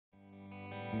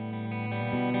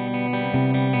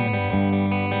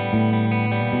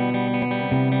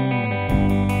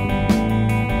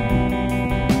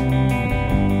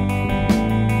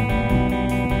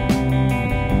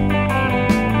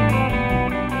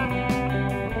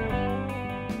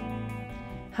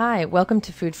Hi, welcome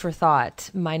to Food for Thought.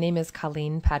 My name is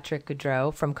Colleen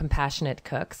Patrick-Goudreau from Compassionate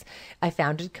Cooks. I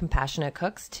founded Compassionate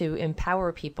Cooks to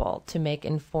empower people to make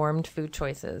informed food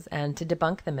choices and to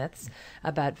debunk the myths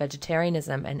about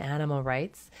vegetarianism and animal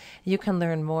rights. You can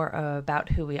learn more about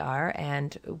who we are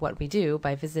and what we do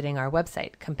by visiting our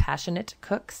website,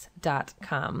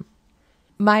 compassionatecooks.com.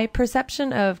 My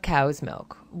perception of cow's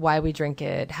milk, why we drink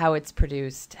it, how it's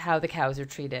produced, how the cows are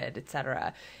treated,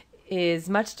 etc., is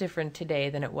much different today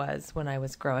than it was when I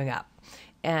was growing up.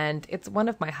 And it's one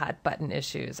of my hot button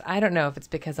issues. I don't know if it's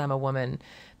because I'm a woman,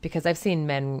 because I've seen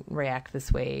men react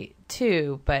this way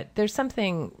too, but there's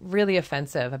something really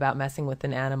offensive about messing with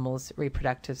an animal's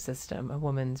reproductive system, a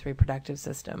woman's reproductive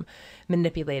system,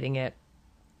 manipulating it,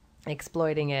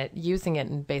 exploiting it, using it,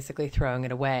 and basically throwing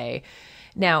it away.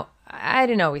 Now, I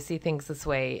didn't always see things this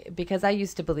way because I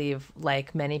used to believe,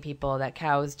 like many people, that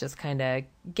cows just kind of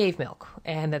gave milk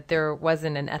and that there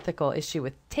wasn't an ethical issue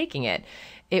with taking it.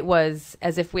 It was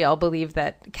as if we all believed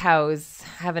that cows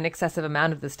have an excessive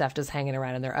amount of this stuff just hanging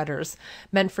around in their udders,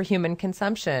 meant for human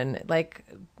consumption. Like,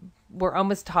 we're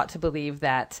almost taught to believe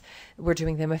that we're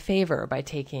doing them a favor by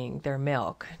taking their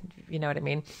milk. You know what I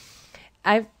mean?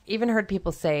 I've even heard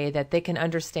people say that they can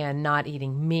understand not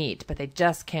eating meat, but they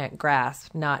just can't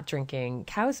grasp not drinking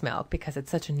cow's milk because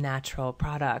it's such a natural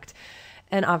product.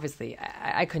 And obviously,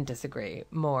 I couldn't disagree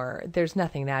more. There's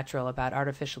nothing natural about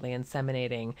artificially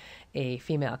inseminating a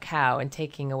female cow and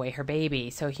taking away her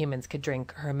baby so humans could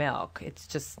drink her milk. It's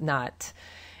just not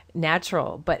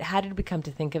natural. But how did we come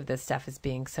to think of this stuff as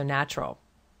being so natural?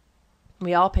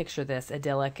 We all picture this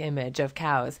idyllic image of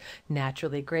cows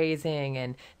naturally grazing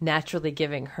and naturally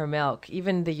giving her milk.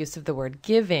 Even the use of the word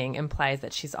giving implies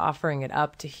that she's offering it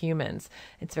up to humans.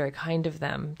 It's very kind of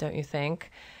them, don't you think?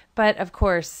 But of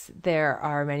course, there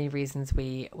are many reasons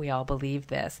we all believe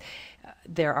this.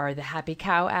 There are the happy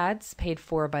cow ads paid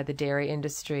for by the dairy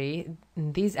industry.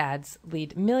 These ads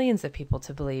lead millions of people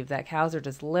to believe that cows are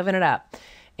just living it up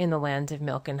in the land of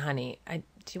milk and honey.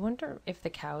 Do you wonder if the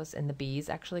cows and the bees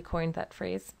actually coined that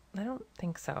phrase? I don't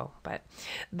think so, but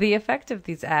the effect of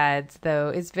these ads, though,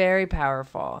 is very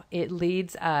powerful. It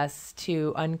leads us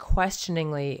to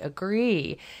unquestioningly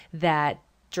agree that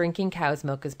drinking cow's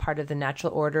milk is part of the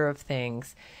natural order of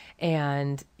things.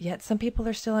 And yet some people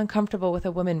are still uncomfortable with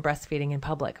a woman breastfeeding in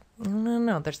public.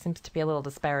 No, there seems to be a little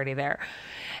disparity there.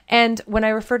 And when I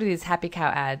refer to these happy cow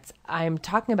ads, I'm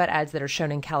talking about ads that are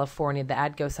shown in California. The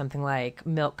ad goes something like,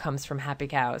 milk comes from happy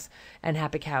cows and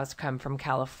happy cows come from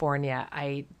California.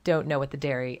 I don't know what the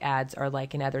dairy ads are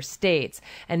like in other states.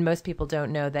 And most people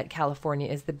don't know that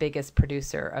California is the biggest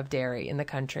producer of dairy in the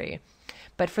country.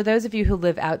 But for those of you who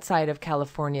live outside of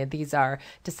California, these are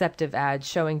deceptive ads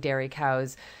showing dairy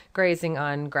cows grazing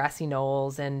on grassy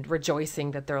knolls and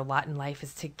rejoicing that their lot in life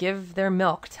is to give their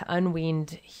milk to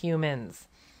unweaned humans.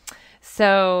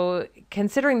 So,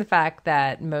 considering the fact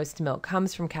that most milk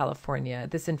comes from California,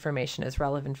 this information is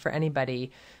relevant for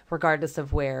anybody, regardless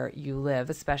of where you live,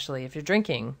 especially if you're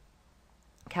drinking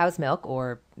cow's milk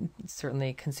or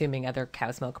certainly consuming other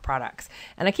cow's milk products.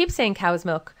 And I keep saying cow's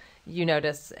milk, you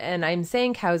notice, and I'm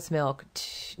saying cow's milk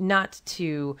not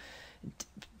to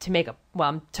make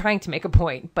I'm trying to make a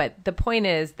point, but the point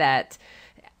is that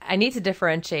I need to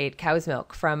differentiate cow's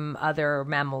milk from other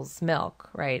mammals' milk,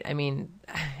 right? I mean,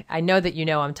 I know that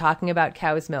I'm talking about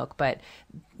cow's milk, but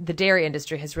the dairy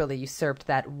industry has really usurped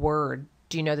that word.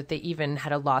 Do you know that they even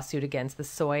had a lawsuit against the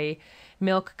soy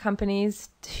milk companies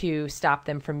to stop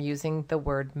them from using the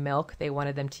word milk? They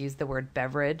wanted them to use the word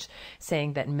beverage,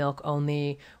 saying that milk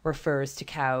only refers to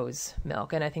cow's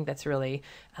milk. And I think that's really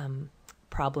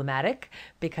problematic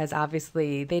because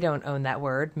obviously they don't own that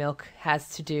word. Milk has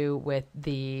to do with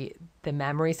the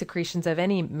mammary secretions of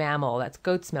any mammal. That's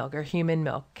goat's milk or human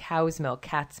milk, cow's milk,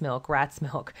 cat's milk, rat's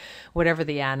milk, whatever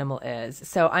the animal is.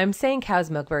 So I'm saying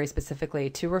cow's milk very specifically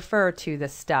to refer to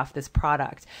this stuff, this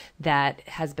product that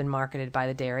has been marketed by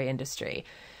the dairy industry.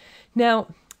 Now,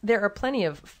 there are plenty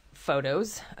of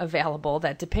photos available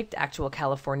that depict actual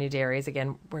California dairies.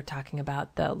 Again, we're talking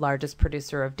about the largest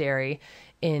producer of dairy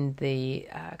in the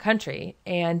country.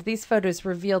 And these photos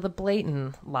reveal the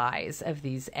blatant lies of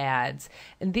these ads.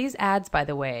 And these ads, by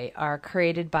the way, are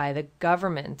created by the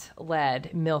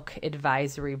government-led Milk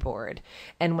Advisory Board.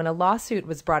 And when a lawsuit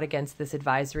was brought against this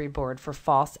advisory board for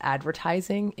false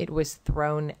advertising, it was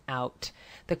thrown out.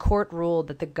 The court ruled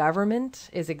that the government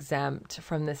is exempt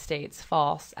from the state's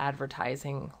false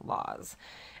advertising laws.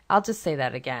 I'll just say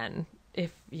that again.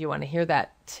 if you want to hear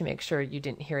that to make sure you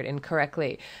didn't hear it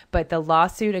incorrectly. But the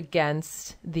lawsuit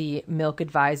against the Milk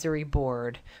Advisory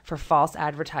Board for false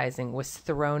advertising was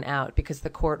thrown out because the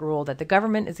court ruled that the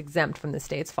government is exempt from the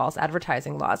state's false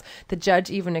advertising laws. The judge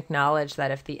even acknowledged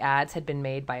that if the ads had been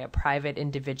made by a private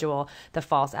individual, the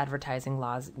false advertising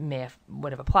laws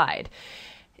would have applied.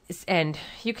 And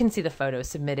you can see the photos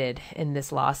submitted in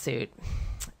this lawsuit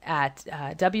at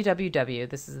www,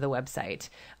 this is the website,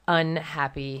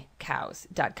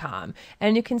 unhappycows.com.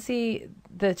 And you can see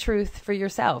the truth for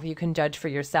yourself. You can judge for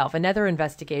yourself. Another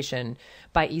investigation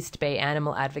by East Bay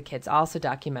animal advocates also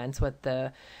documents what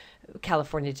the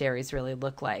California dairies really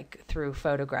look like through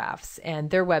photographs. And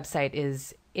their website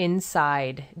is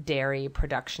Inside Dairy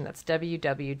Production. That's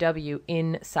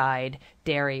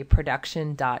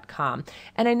www.insidedairyproduction.com.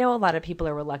 And I know a lot of people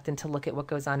are reluctant to look at what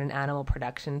goes on in animal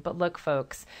production, but look,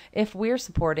 folks, if we're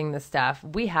supporting this stuff,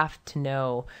 we have to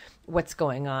know what's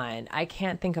going on. I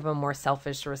can't think of a more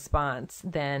selfish response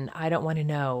than I don't want to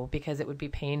know because it would be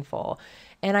painful.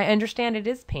 And I understand it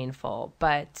is painful,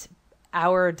 but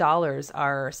our dollars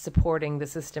are supporting the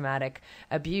systematic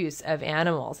abuse of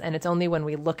animals. And it's only when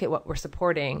we look at what we're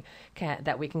supporting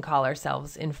that we can call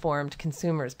ourselves informed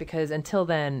consumers, because until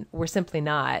then, we're simply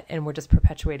not. And we're just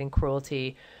perpetuating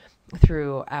cruelty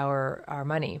through our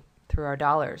money, through our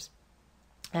dollars.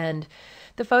 And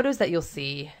the photos that you'll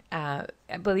see,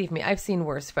 believe me, I've seen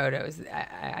worse photos.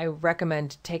 I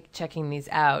recommend checking these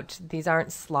out. These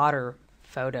aren't slaughter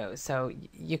photos, so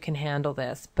you can handle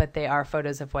this, but they are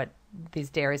photos of what these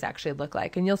dairies actually look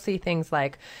like. And you'll see things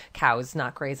like cows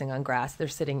not grazing on grass. They're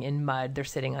sitting in mud. They're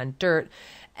sitting on dirt.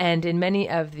 And in many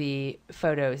of the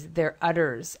photos, their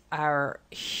udders are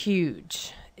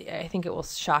huge. I think it will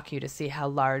shock you to see how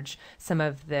large some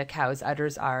of the cows'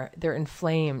 udders are. They're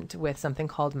inflamed with something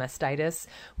called mastitis,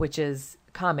 which is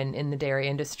common in the dairy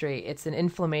industry. It's an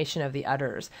inflammation of the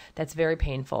udders that's very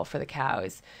painful for the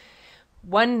cows.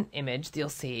 One image you'll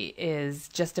see is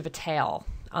just of a tail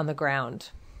on the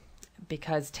ground,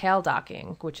 because tail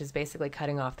docking, which is basically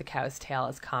cutting off the cow's tail,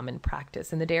 is common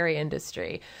practice in the dairy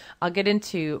industry. I'll get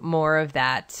into more of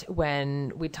that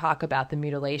when we talk about the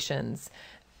mutilations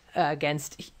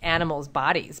against animals'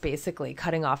 bodies, basically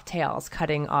cutting off tails,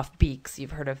 cutting off beaks.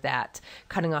 You've heard of that.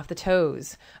 Cutting off the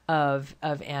toes of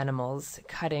animals,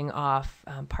 cutting off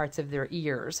parts of their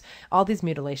ears. All these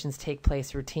mutilations take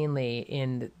place routinely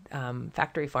in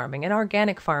factory farming and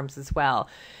organic farms as well.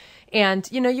 And,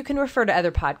 you can refer to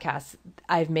other podcasts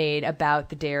I've made about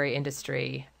the dairy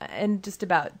industry and just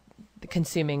about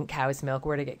consuming cow's milk,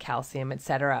 where to get calcium,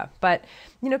 etc. But,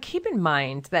 keep in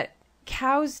mind that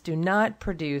cows do not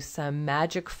produce some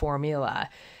magic formula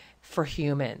for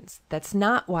humans. That's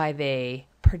not why they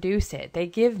produce it. They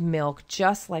give milk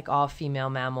just like all female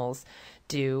mammals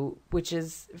do, which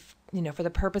is, for the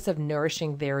purpose of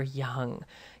nourishing their young.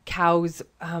 Cows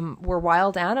were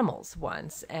wild animals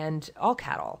once, and all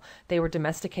cattle. They were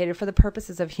domesticated for the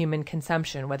purposes of human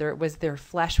consumption, whether it was their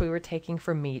flesh we were taking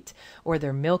for meat or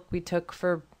their milk we took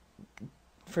for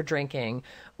drinking,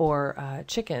 or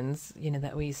chickens,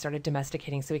 that we started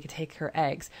domesticating so we could take her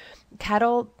eggs.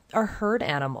 Cattle are herd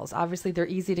animals. Obviously, they're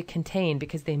easy to contain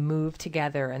because they move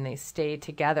together and they stay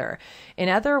together. In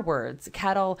other words,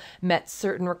 cattle met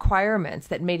certain requirements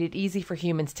that made it easy for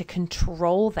humans to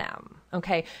control them.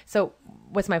 Okay, so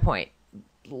what's my point?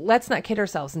 Let's not kid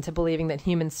ourselves into believing that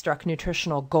humans struck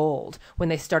nutritional gold when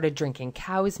they started drinking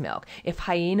cow's milk. If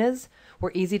hyenas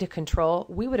were easy to control,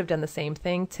 we would have done the same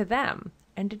thing to them.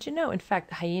 And did you know, in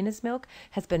fact, hyena's milk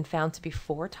has been found to be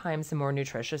 4 times more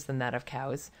nutritious than that of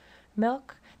cow's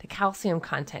milk? The calcium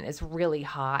content is really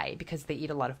high because they eat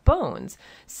a lot of bones.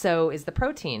 So is the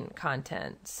protein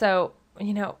content. So,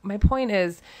 my point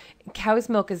is, cow's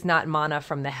milk is not manna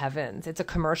from the heavens. It's a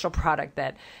commercial product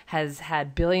that has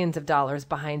had billions of dollars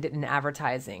behind it in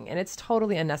advertising, and it's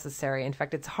totally unnecessary. In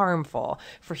fact, it's harmful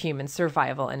for human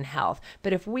survival and health.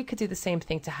 But if we could do the same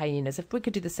thing to hyenas, if we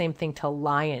could do the same thing to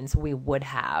lions, we would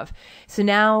have. So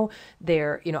now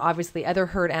obviously other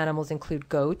herd animals include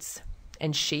goats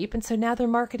and sheep. And so now they're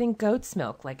marketing goat's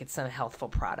milk like it's some healthful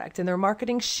product, and they're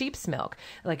marketing sheep's milk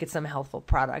like it's some healthful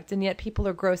product. And yet people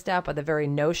are grossed out by the very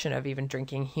notion of even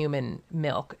drinking human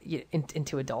milk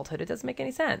into adulthood. It doesn't make any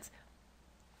sense.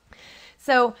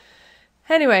 So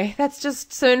anyway, that's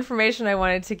just some information I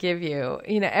wanted to give you.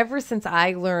 Ever since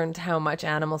I learned how much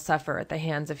animals suffer at the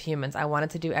hands of humans, I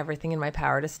wanted to do everything in my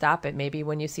power to stop it. Maybe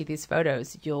when you see these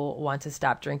photos, you'll want to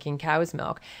stop drinking cow's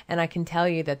milk. And I can tell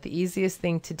you that the easiest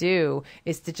thing to do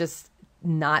is to just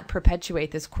not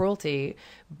perpetuate this cruelty,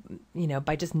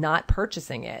 by just not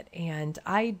purchasing it. And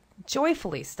I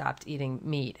joyfully stopped eating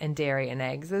meat and dairy and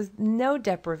eggs. There's no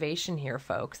deprivation here,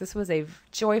 folks. This was a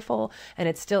joyful, and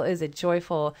it still is a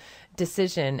joyful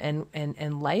decision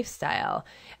and lifestyle.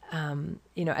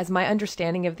 As my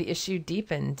understanding of the issue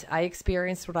deepened, I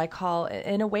experienced what I call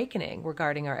an awakening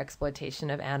regarding our exploitation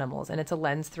of animals. And it's a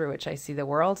lens through which I see the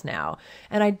world now.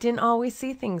 And I didn't always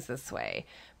see things this way,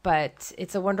 but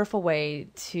it's a wonderful way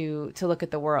to look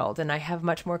at the world. And I have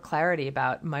much more clarity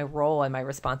about my role and my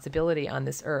responsibility on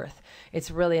this earth.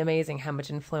 It's really amazing how much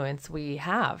influence we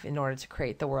have in order to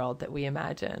create the world that we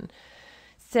imagine.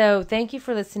 So thank you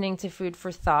for listening to Food for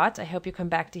Thought. I hope you come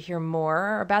back to hear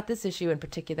more about this issue in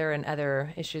particular and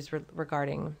other issues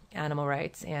regarding animal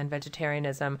rights and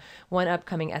vegetarianism. One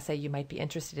upcoming essay you might be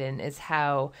interested in is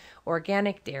how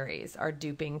organic dairies are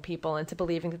duping people into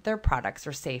believing that their products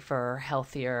are safer,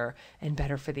 healthier, and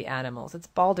better for the animals. It's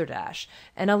balderdash.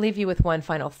 And I'll leave you with one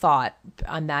final thought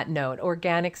on that note.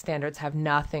 Organic standards have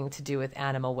nothing to do with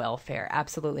animal welfare.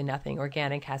 Absolutely nothing.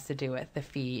 Organic has to do with the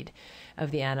feed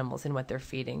of the animals and what they're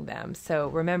feeding them. So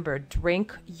remember,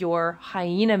 drink your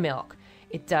hyena milk.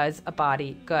 It does a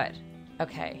body good.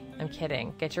 Okay, I'm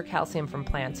kidding. Get your calcium from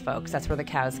plants, folks. That's where the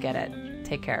cows get it.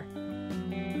 Take care.